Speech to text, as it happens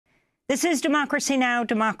This is Democracy Now!,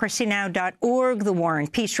 democracynow.org, The War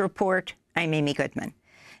and Peace Report. I'm Amy Goodman.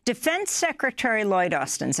 Defense Secretary Lloyd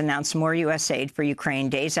Austin announced more U.S. aid for Ukraine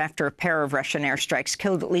days after a pair of Russian airstrikes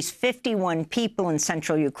killed at least 51 people in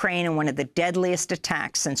central Ukraine in one of the deadliest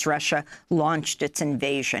attacks since Russia launched its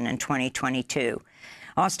invasion in 2022.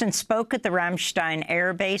 Austin spoke at the Ramstein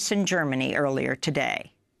air base in Germany earlier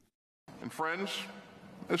today. And friends,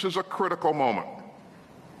 this is a critical moment.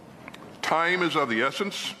 Time is of the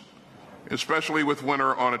essence, especially with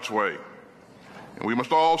winter on its way. And we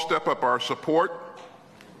must all step up our support,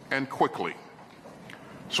 and quickly.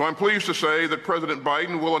 So I'm pleased to say that President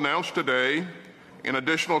Biden will announce today an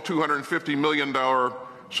additional $250 million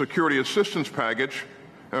security assistance package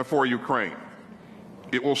for Ukraine.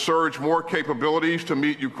 It will surge more capabilities to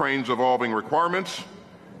meet Ukraine's evolving requirements,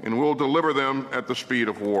 and will deliver them at the speed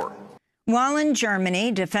of war. While in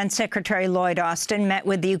Germany, Defense Secretary Lloyd Austin met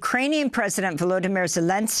with the Ukrainian President Volodymyr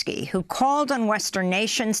Zelensky, who called on Western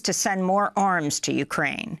nations to send more arms to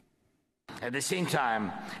Ukraine. At the same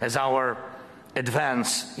time as our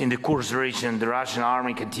advance in the Kursk region, the Russian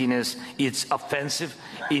army continues its offensive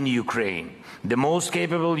in Ukraine. The most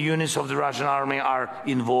capable units of the Russian army are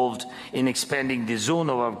involved in expanding the zone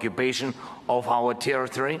of occupation of our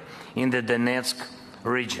territory in the Donetsk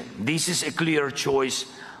region. This is a clear choice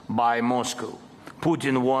by Moscow.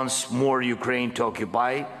 Putin wants more Ukraine to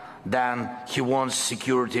occupy than he wants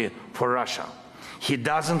security for Russia. He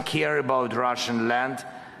doesn't care about Russian land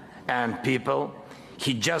and people.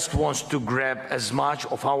 He just wants to grab as much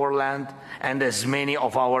of our land and as many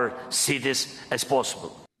of our cities as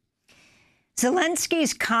possible.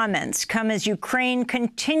 Zelensky's comments come as Ukraine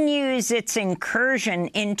continues its incursion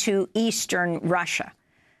into eastern Russia.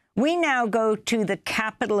 We now go to the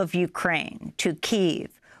capital of Ukraine, to Kiev,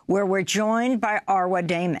 where we're joined by Arwa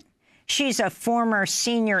Damon. She's a former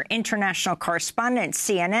senior international correspondent at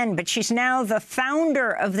CNN, but she's now the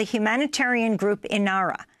founder of the humanitarian group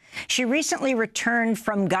Inara. She recently returned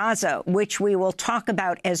from Gaza, which we will talk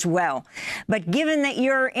about as well. But given that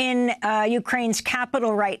you're in Ukraine's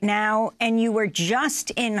capital right now, and you were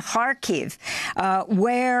just in Kharkiv,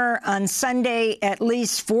 where on Sunday at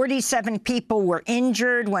least 47 people were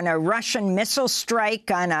injured when a Russian missile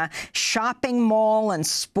strike on a shopping mall and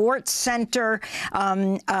sports center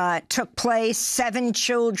took place, 7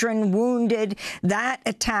 children wounded, that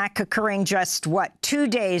attack occurring just, 2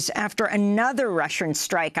 days after another Russian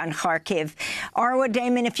strike on Kharkiv. Arwa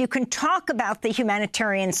Damon, if you can talk about the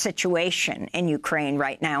humanitarian situation in Ukraine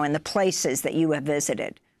right now and the places that you have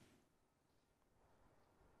visited.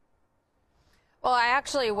 Well, I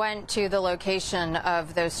actually went to the location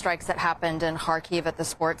of those strikes that happened in Kharkiv at the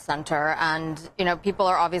sports center. And, you know, people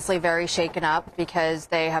are obviously very shaken up because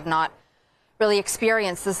they have not really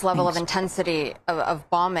experienced this level of intensity of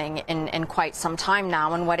bombing in quite some time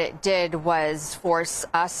now. And what it did was force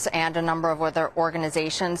us and a number of other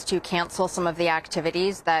organizations to cancel some of the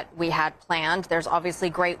activities that we had planned. There's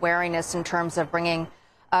obviously great wariness in terms of bringing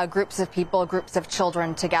groups of people, groups of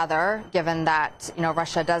children together, given that, you know,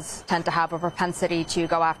 Russia does tend to have a propensity to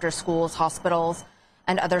go after schools, hospitals,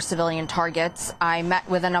 and other civilian targets. I met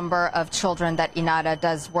with a number of children that Inara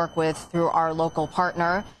does work with through our local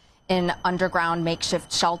partner in underground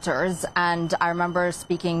makeshift shelters. And I remember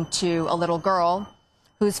speaking to a little girl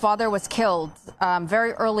whose father was killed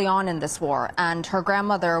very early on in this war. And her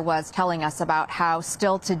grandmother was telling us about how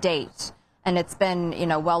still to date, and it's been, you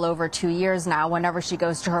know, well over 2 years now, whenever she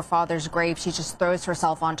goes to her father's grave, she just throws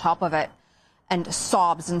herself on top of it and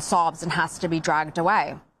sobs and has to be dragged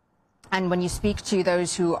away. And when you speak to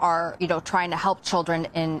those who are, you know, trying to help children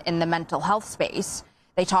in the mental health space,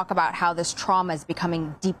 they talk about how this trauma is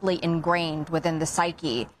becoming deeply ingrained within the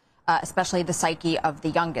psyche, especially the psyche of the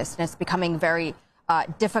youngest. And it's becoming very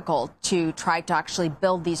difficult to try to actually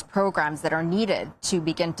build these programs that are needed to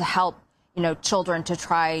begin to help, you know, children to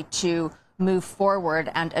try to move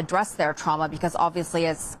forward and address their trauma, because obviously,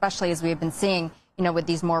 especially as we've been seeing, you know, with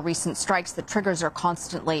these more recent strikes, the triggers are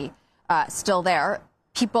constantly still there.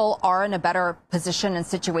 People are in a better position and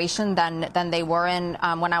situation than they were in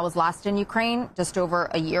when I was last in Ukraine just over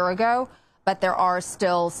a year ago. But there are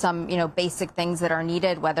still some, you know, basic things that are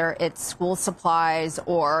needed, whether it's school supplies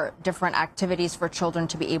or different activities for children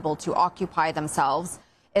to be able to occupy themselves.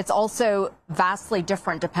 It's also vastly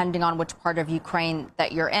different depending on which part of Ukraine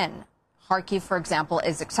that you're in. Kharkiv, for example,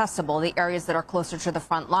 is accessible. The areas that are closer to the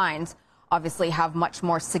front lines obviously have much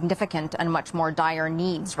more significant and much more dire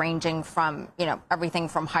needs, ranging from, you know, everything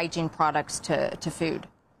from hygiene products to food.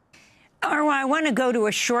 Arwa, I want to go to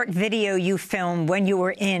a short video you filmed when you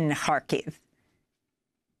were in Kharkiv.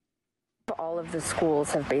 All of the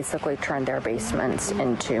schools have basically turned their basements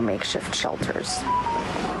into makeshift shelters.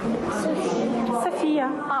 Софія.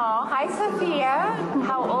 Oh, hi, Sophia.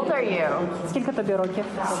 How old are you? Скільки тобі років?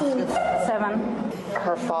 7.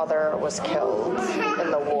 Her father was killed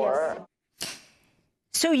in the war.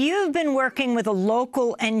 So you've been working with a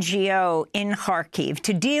local NGO in Kharkiv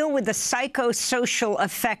to deal with the psychosocial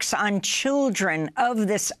effects on children of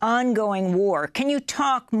this ongoing war. Can you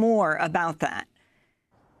talk more about that?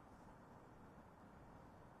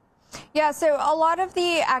 Yeah, so a lot of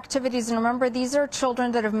the activities, and remember, these are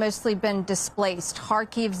children that have mostly been displaced.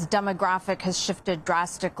 Kharkiv's demographic has shifted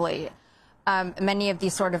drastically. Many of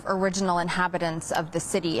these sort of original inhabitants of the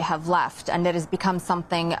city have left, and it has become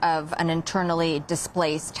something of an internally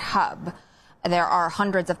displaced hub. There are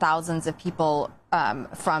hundreds of thousands of people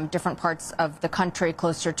from different parts of the country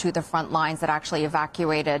closer to the front lines that actually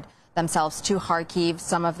evacuated themselves to Kharkiv.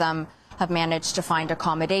 Some of them have managed to find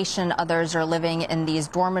accommodation. Others are living in these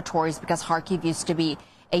dormitories because Kharkiv used to be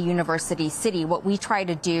a university city. What we try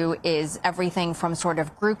to do is everything from sort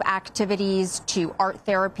of group activities to art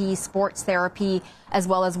therapy, sports therapy, as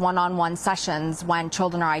well as one-on-one sessions when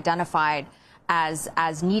children are identified as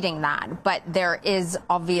needing that. But there is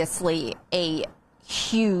obviously a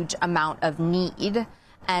huge amount of need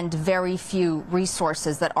and very few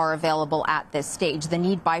resources that are available at this stage. The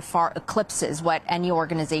need by far eclipses what any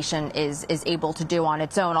organization is able to do on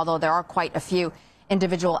its own, although there are quite a few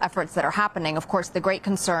individual efforts that are happening. Of course, the great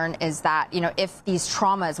concern is that, if these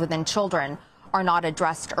traumas within children are not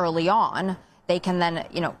addressed early on, they can then,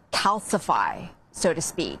 calcify, so to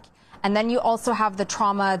speak. And then you also have the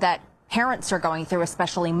trauma that parents are going through,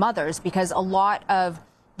 especially mothers, because a lot of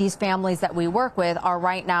these families that we work with are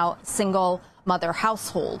right now single mother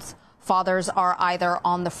households. Fathers are either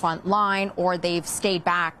on the front line or they've stayed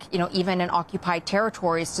back, even in occupied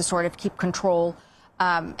territories to sort of keep control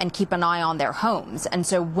and keep an eye on their homes. And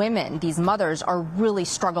so women, these mothers, are really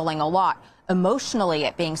struggling a lot emotionally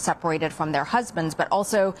at being separated from their husbands, but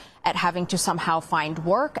also at having to somehow find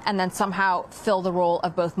work and then somehow fill the role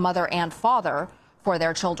of both mother and father for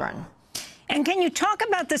their children. And can you talk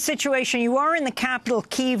about the situation? You are in the capital,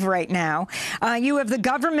 Kiev, right now. You have the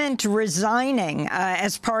government resigning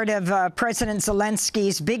as part of President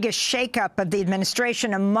Zelensky's biggest shakeup of the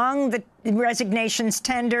administration. Among the resignations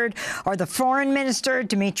tendered are the foreign minister,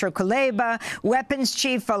 Dmytro Kuleba, weapons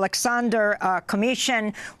chief, Alexander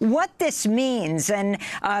Commission. What this means and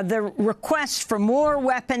the request for more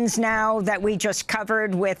weapons now that we just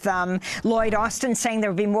covered with Lloyd Austin saying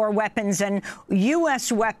there will be more weapons and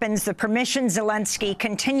U.S. weapons, the permission Zelensky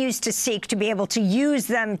continues to seek to be able to use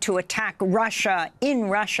them to attack Russia in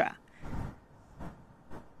Russia.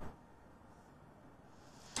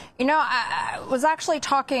 I was actually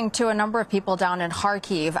talking to a number of people down in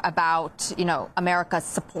Kharkiv about, America's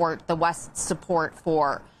support, the West's support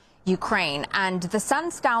for Ukraine. And the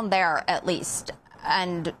sense down there, at least,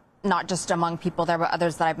 and not just among people there, but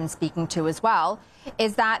others that I've been speaking to as well,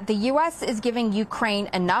 is that the U.S. is giving Ukraine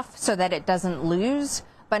enough so that it doesn't lose,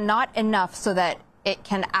 but not enough so that it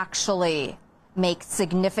can actually make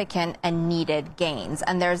significant and needed gains.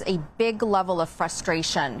 And there's a big level of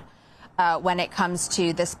frustration when it comes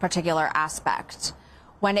to this particular aspect.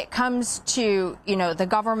 When it comes to, the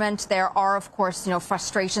government, there are, of course,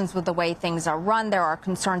 frustrations with the way things are run. There are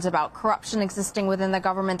concerns about corruption existing within the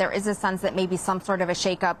government. There is a sense that maybe some sort of a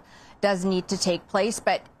shakeup does need to take place.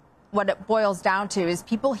 But what it boils down to is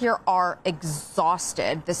people here are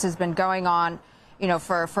exhausted. This has been going on,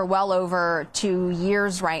 for well over 2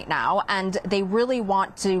 years right now. And they really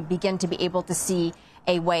want to begin to be able to see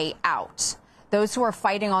a way out. Those who are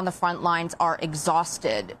fighting on the front lines are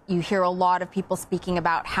exhausted. You hear a lot of people speaking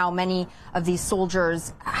about how many of these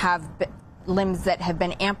soldiers have limbs that have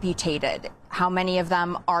been amputated, how many of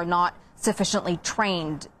them are not sufficiently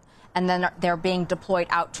trained, and then they're being deployed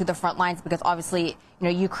out to the front lines because obviously,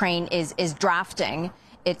 Ukraine is drafting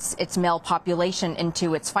its male population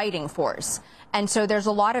into its fighting force. And so there's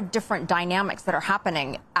a lot of different dynamics that are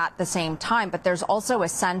happening at the same time. But there's also a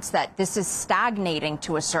sense that this is stagnating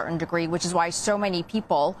to a certain degree, which is why so many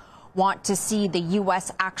people want to see the U.S.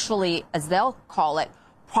 actually, as they'll call it,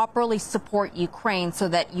 properly support Ukraine so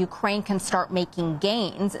that Ukraine can start making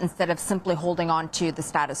gains instead of simply holding on to the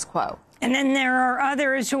status quo. And then there are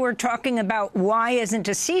others who are talking about why isn't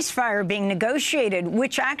a ceasefire being negotiated,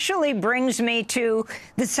 which actually brings me to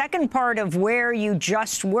the second part of where you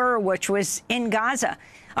just were, which was in Gaza.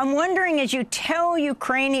 I'm wondering, as you tell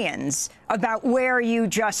Ukrainians about where you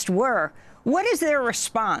just were, what is their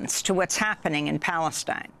response to what's happening in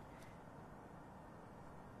Palestine?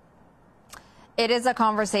 It is a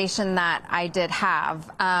conversation that I did have.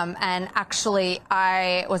 And actually,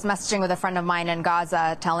 I was messaging with a friend of mine in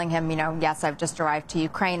Gaza, telling him, yes, I've just arrived to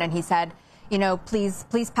Ukraine. And he said,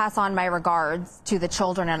 please pass on my regards to the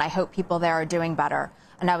children, and I hope people there are doing better.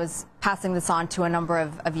 And I was passing this on to a number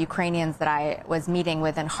of Ukrainians that I was meeting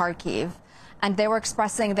with in Kharkiv. And they were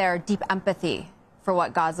expressing their deep empathy for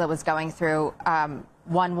what Gaza was going through.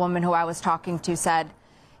 One woman who I was talking to said,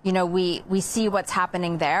 we see what's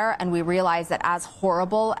happening there, and we realize that as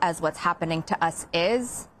horrible as what's happening to us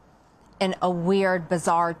is, in a weird,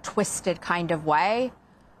 bizarre, twisted kind of way,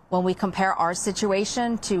 when we compare our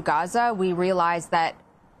situation to Gaza, we realize that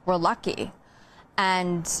we're lucky.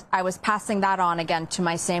 And I was passing that on again to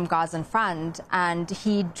my same Gazan friend, and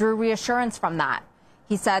he drew reassurance from that.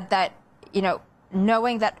 He said that,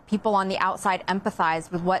 knowing that people on the outside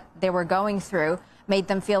empathized with what they were going through made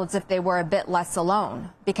them feel as if they were a bit less alone.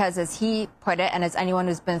 Because as he put it, and as anyone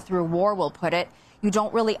who's been through war will put it, you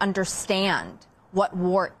don't really understand what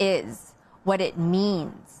war is, what it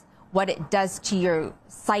means, what it does to your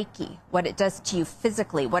psyche, what it does to you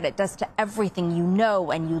physically, what it does to everything you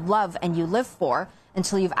know and you love and you live for,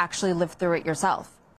 until you've actually lived through it yourself.